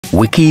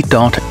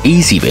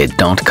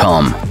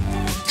wiki.ezvid.com.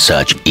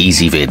 Search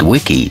Ezvid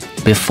Wiki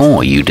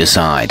before you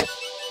decide.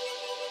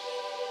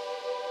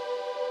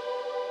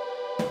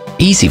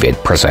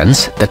 Ezvid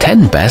presents the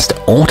 10 best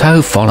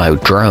auto-follow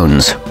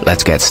drones.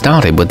 Let's get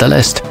started with the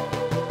list.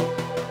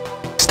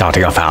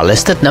 Starting off our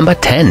list at number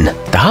 10,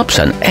 the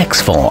Hubsan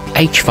X4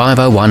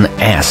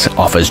 H501S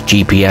offers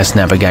GPS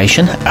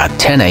navigation, a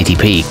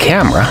 1080p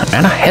camera,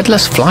 and a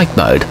headless flight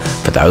mode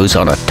for those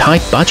on a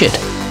tight budget.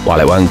 While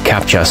it won't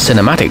capture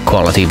cinematic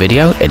quality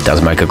video, it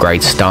does make a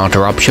great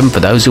starter option for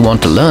those who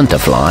want to learn to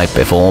fly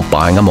before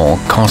buying a more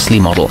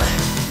costly model.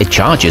 It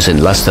charges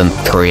in less than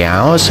 3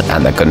 hours,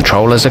 and the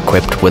controller is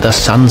equipped with a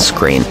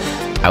sunscreen.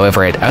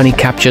 However, it only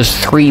captures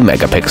 3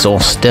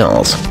 megapixel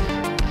stills.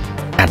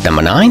 At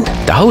number 9,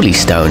 the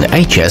Holystone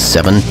HS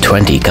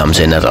 720 comes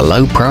in at a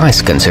low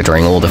price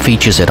considering all the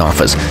features it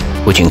offers,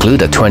 which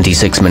include a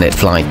 26-minute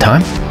flight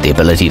time, the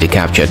ability to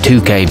capture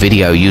 2K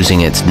video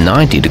using its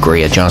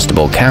 90-degree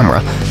adjustable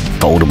camera,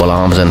 foldable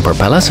arms and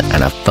propellers,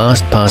 and a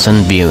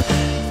first-person view.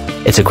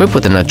 It's equipped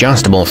with an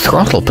adjustable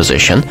throttle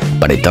position,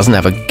 but it doesn't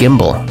have a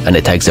gimbal, and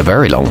it takes a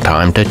very long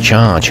time to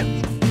charge.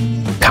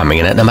 Coming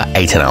in at number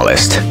 8 on our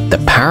list, the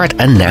Parrot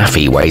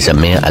anafi weighs a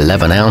mere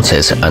 11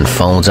 ounces and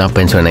folds up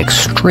into an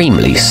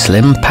extremely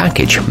slim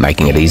package,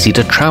 making it easy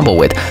to travel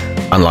with.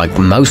 Unlike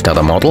most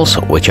other models,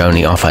 which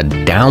only offer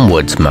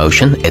downwards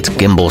motion, its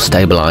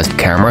gimbal-stabilized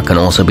camera can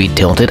also be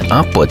tilted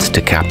upwards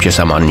to capture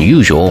some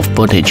unusual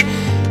footage.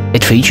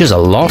 It features a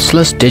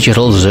lossless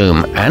digital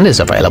zoom and is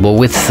available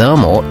with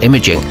thermal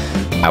imaging.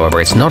 However,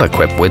 it's not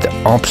equipped with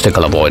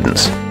obstacle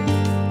avoidance.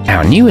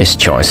 Our newest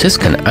choices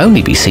can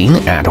only be seen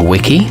at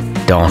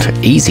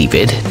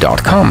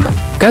wiki.ezvid.com.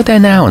 Go there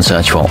now and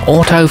search for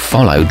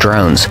auto-follow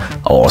drones,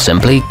 or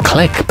simply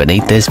click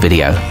beneath this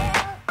video.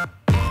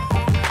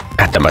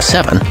 At number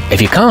 7,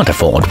 if you can't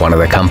afford one of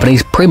the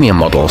company's premium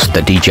models,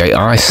 the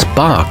DJI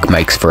Spark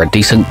makes for a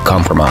decent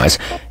compromise.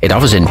 It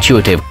offers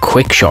intuitive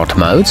quick-shot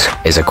modes,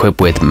 is equipped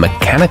with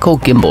mechanical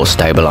gimbal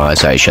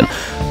stabilization,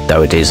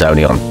 though it is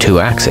only on 2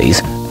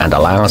 axes, and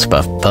allows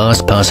for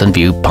first-person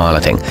view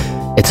piloting.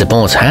 It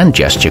supports hand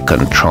gesture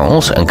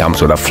controls and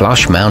comes with a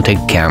flush-mounted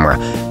camera,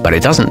 but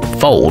it doesn't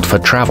fold for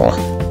travel.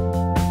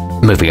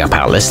 Moving up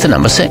our list to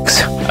number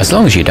 6. As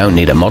long as you don't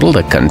need a model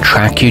that can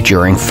track you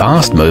during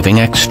fast-moving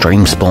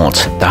extreme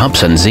sports, the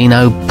Hubsan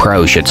Xeno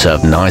Pro should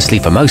serve nicely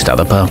for most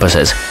other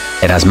purposes.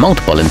 It has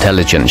multiple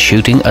intelligent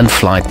shooting and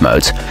flight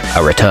modes,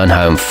 a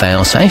return-home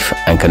failsafe,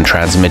 and can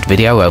transmit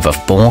video over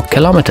 4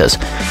 kilometers.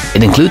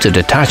 It includes a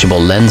detachable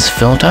lens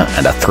filter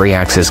and a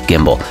 3-axis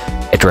gimbal.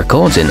 It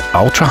records in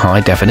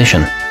ultra-high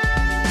definition.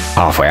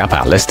 Halfway up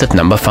our list at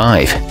number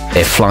 5.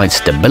 If flight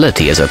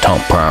stability is a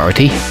top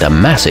priority, the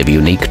massive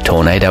yuneec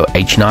Tornado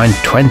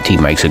H920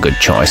 makes a good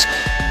choice.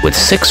 With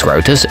 6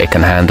 rotors, it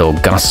can handle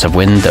gusts of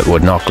wind that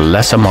would knock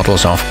lesser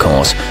models off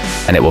course,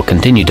 and it will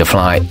continue to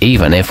fly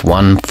even if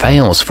one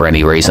fails for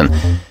any reason.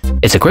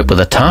 It's equipped with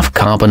a tough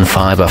carbon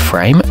fiber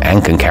frame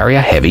and can carry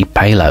a heavy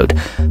payload,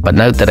 but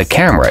note that a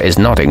camera is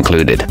not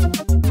included.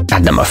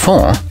 At number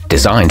 4,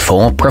 designed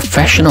for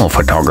professional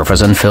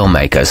photographers and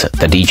filmmakers,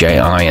 the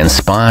DJI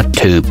Inspire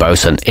 2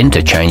 boasts an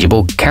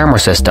interchangeable camera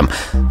system,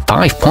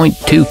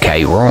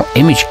 5.2K raw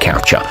image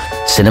capture,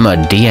 cinema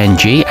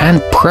DNG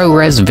and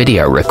ProRes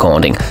video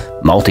recording,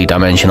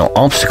 multi-dimensional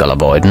obstacle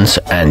avoidance,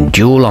 and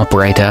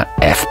dual-operator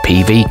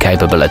FPV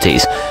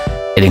capabilities.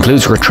 It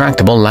includes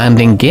retractable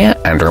landing gear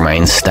and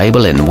remains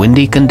stable in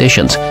windy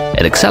conditions.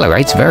 It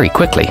accelerates very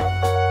quickly.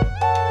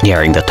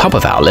 Nearing the top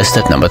of our list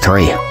at number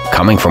 3,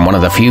 coming from one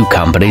of the few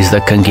companies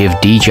that can give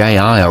DJI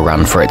a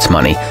run for its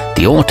money,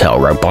 the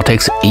AutoTell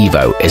Robotics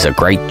Evo is a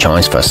great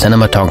choice for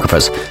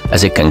cinematographers,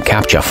 as it can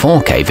capture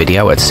 4K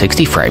video at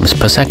 60 frames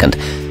per second.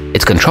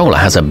 Its controller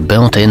has a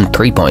built-in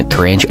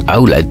 3.3-inch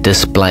OLED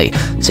display,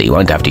 so you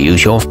won't have to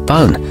use your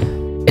phone.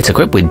 It's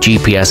equipped with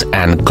GPS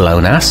and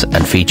GLONASS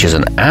and features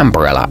an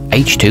Umbrella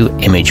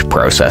H2 image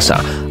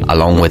processor,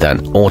 along with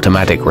an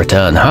automatic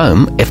return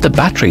home if the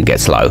battery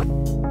gets low.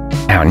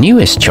 Our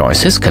newest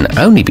choices can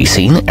only be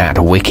seen at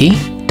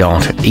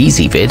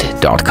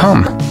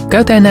wiki.ezvid.com.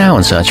 Go there now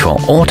and search for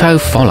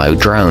auto-follow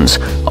drones,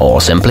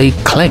 or simply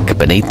click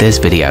beneath this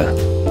video.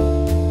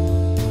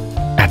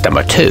 At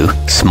number 2,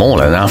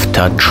 small enough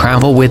to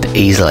travel with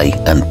easily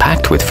and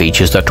packed with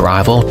features that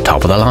rival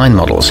top-of-the-line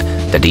models,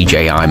 the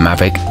DJI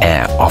Maverick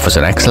Air offers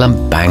an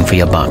excellent bang for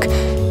your buck.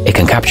 It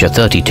can capture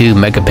 32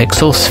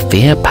 megapixel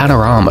sphere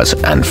panoramas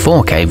and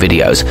 4K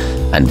videos,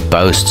 and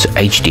boasts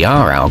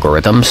HDR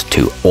algorithms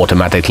to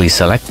automatically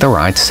select the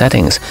right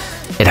settings.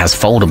 It has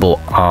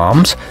foldable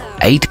arms,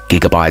 8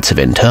 gigabytes of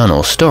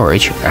internal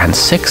storage, and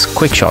 6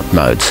 quickshot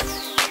modes.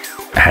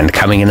 And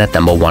coming in at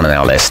number 1 on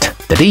our list,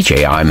 the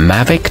DJI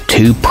Maverick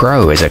 2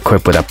 Pro is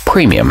equipped with a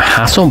premium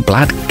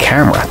Hasselblad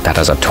camera that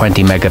has a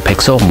 20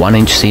 megapixel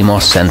 1-inch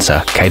CMOS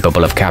sensor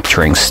capable of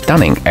capturing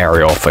stunning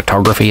aerial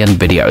photography and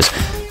videos.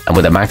 And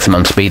with a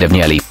maximum speed of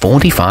nearly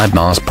 45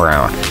 miles per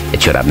hour,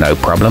 it should have no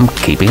problem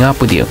keeping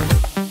up with you.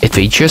 It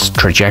features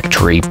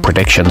trajectory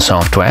prediction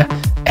software,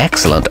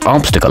 excellent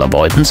obstacle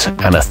avoidance,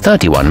 and a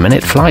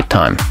 31-minute flight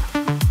time.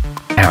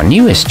 Our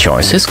newest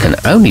choices can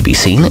only be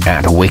seen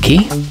at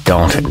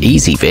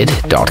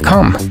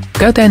wiki.ezvid.com.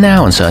 Go there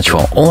now and search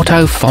for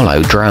Auto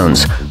Follow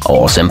Drones,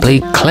 or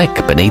simply click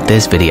beneath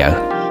this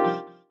video.